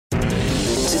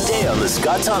today on The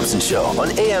Scott Thompson Show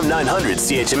on AM 900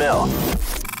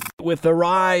 CHML. With the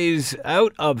rise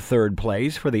out of third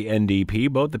place for the NDP,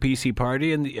 both the PC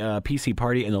Party and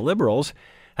the Liberals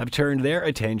have turned their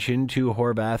attention to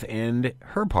Horwath and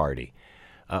her party.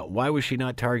 Why was she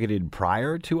not targeted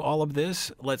prior to all of this?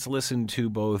 Let's listen to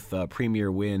both Premier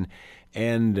Wynne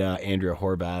and Andrea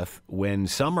Horwath when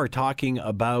some are talking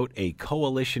about a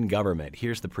coalition government.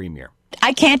 Here's the Premier.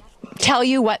 I can't tell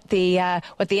you what the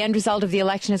end result of the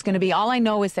election is going to be. All I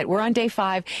know is that we're on day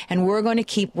 5 and we're going to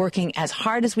keep working as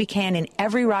hard as we can in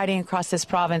every riding across this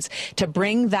province to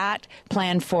bring that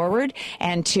plan forward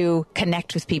and to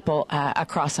connect with people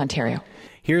across Ontario.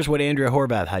 Here's what Andrea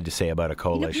Horwath had to say about a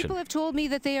coalition. People have told me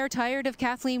that they are tired of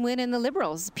Kathleen Wynne and the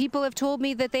Liberals. People have told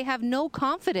me that they have no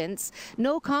confidence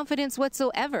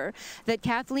whatsoever that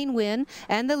Kathleen Wynne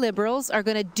and the Liberals are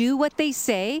going to do what they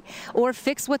say or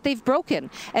fix what they've broken.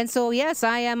 And so, yes,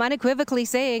 I am unequivocally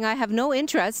saying I have no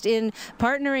interest in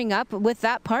partnering up with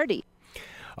that party.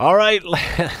 All right.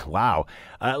 Wow.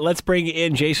 Let's bring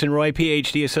in Jason Roy,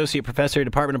 Ph.D., Associate Professor,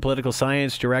 Department of Political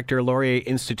Science, Director, Laurier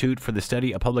Institute for the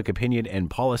Study of Public Opinion and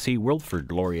Policy,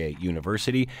 Wilfrid Laurier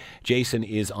University. Jason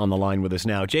is on the line with us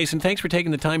now. Jason, thanks for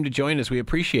taking the time to join us. We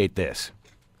appreciate this.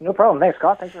 No problem. Thanks,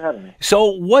 Scott. Thanks for having me.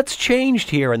 So what's changed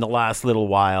here in the last little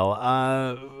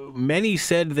while? Many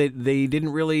said that they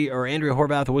didn't really, or Andrea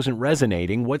Horwath wasn't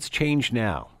resonating. What's changed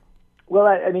now? Well,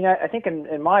 I think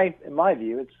in my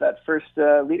view, it's that first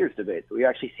leaders debate. We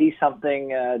actually see something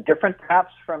different,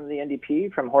 perhaps, from the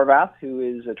NDP, from Horwath, who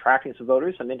is attracting some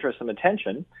voters, some interest, some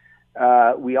attention.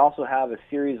 We also have a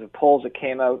series of polls that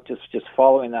came out just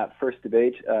following that first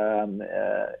debate,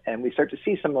 and we start to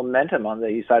see some momentum on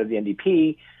the side of the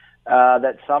NDP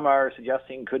that some are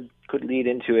suggesting could lead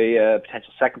into a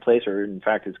potential second place, or in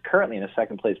fact is currently in a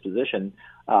second place position,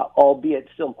 albeit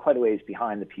still quite a ways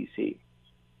behind the PC.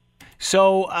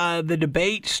 So the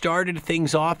debate started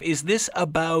things off. Is this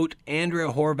about Andrea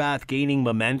Horwath gaining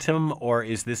momentum, or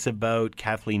is this about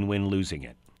Kathleen Wynne losing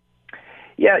it?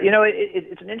 Yeah,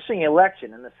 it's an interesting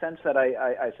election in the sense that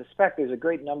I suspect there's a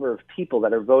great number of people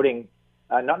that are voting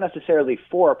not necessarily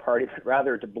for a party, but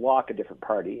rather to block a different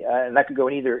party. And that could go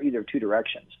in either of two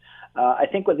directions. I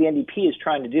think what the NDP is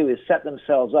trying to do is set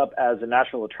themselves up as a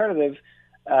natural alternative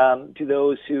to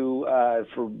those who,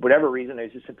 for whatever reason, are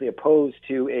just simply opposed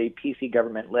to a PC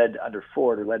government led under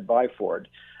Ford or led by Ford.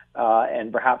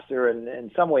 And perhaps they're in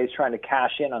some ways trying to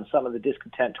cash in on some of the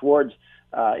discontent towards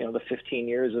the 15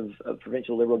 years of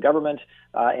provincial Liberal government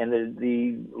and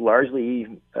the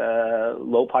largely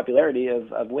low popularity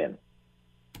of Wynne.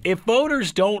 If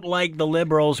voters don't like the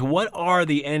Liberals, what are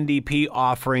the NDP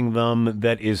offering them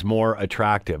that is more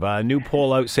attractive? A new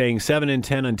poll out saying 7 in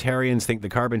 10 Ontarians think the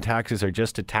carbon taxes are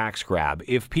just a tax grab.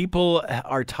 If people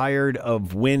are tired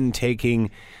of Wynne taking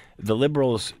the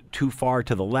Liberals too far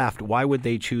to the left, why would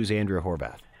they choose Andrea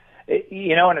Horwath?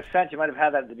 In a sense, you might have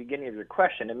had that at the beginning of your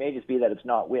question. It may just be that it's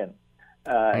not Wynne.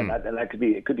 And that could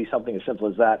be something as simple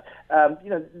as that.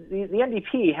 The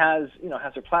NDP has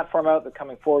their platform out. They're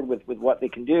coming forward with what they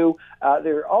can do.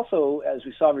 They're also, as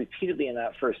we saw repeatedly in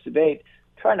that first debate,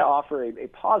 trying to offer a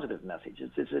positive message.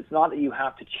 It's not that you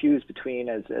have to choose between,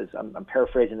 as I'm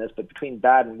paraphrasing this, but between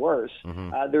bad and worse.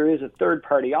 Mm-hmm. There is a third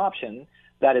party option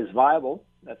that is viable.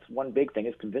 That's one big thing,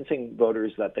 is convincing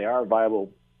voters that they are a viable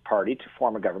party to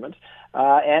form a government,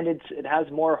 and it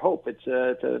has more hope. It's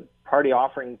a party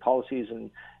offering policies and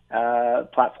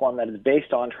platform that is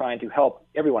based on trying to help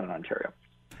everyone in Ontario.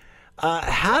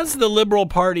 Has the Liberal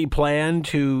Party planned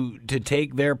to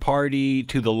take their party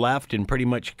to the left and pretty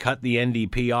much cut the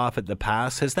NDP off at the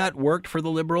pass? Has that worked for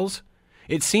the Liberals?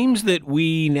 It seems that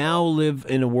we now live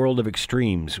in a world of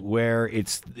extremes where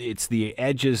it's the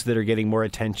edges that are getting more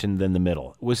attention than the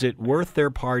middle. Was it worth their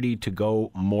party to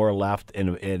go more left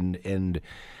and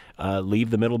leave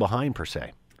the middle behind, per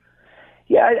se?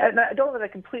 Yeah, I don't know that I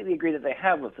completely agree that they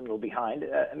have left the middle behind.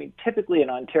 Typically in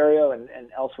Ontario and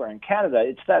elsewhere in Canada,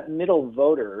 it's that middle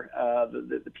voter,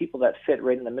 the people that fit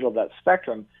right in the middle of that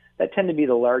spectrum, that tend to be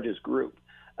the largest group.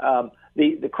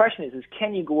 The question is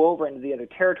can you go over into the other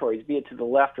territories, be it to the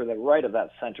left or the right of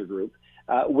that center group,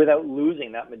 without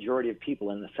losing that majority of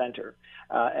people in the center?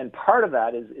 And part of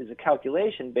that is a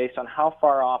calculation based on how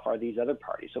far off are these other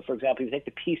parties. So, for example, if you think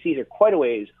the PCs are quite a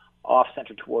ways off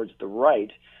center towards the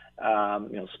right,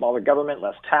 smaller government,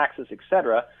 less taxes,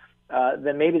 etc.,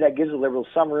 then maybe that gives the Liberals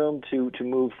some room to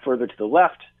move further to the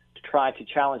left to try to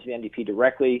challenge the NDP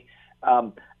directly.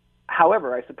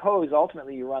 However, I suppose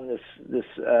ultimately you run this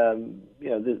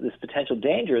potential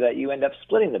danger that you end up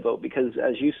splitting the vote because,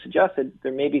 as you suggested,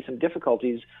 there may be some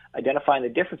difficulties identifying the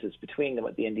differences between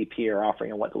what the NDP are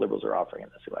offering and what the Liberals are offering in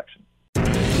this election.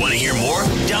 Want to hear more?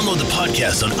 Download the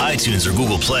podcast on iTunes or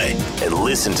Google Play and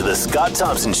listen to The Scott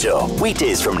Thompson Show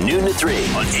weekdays from noon to 3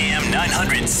 on AM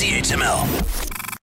 900 CHML.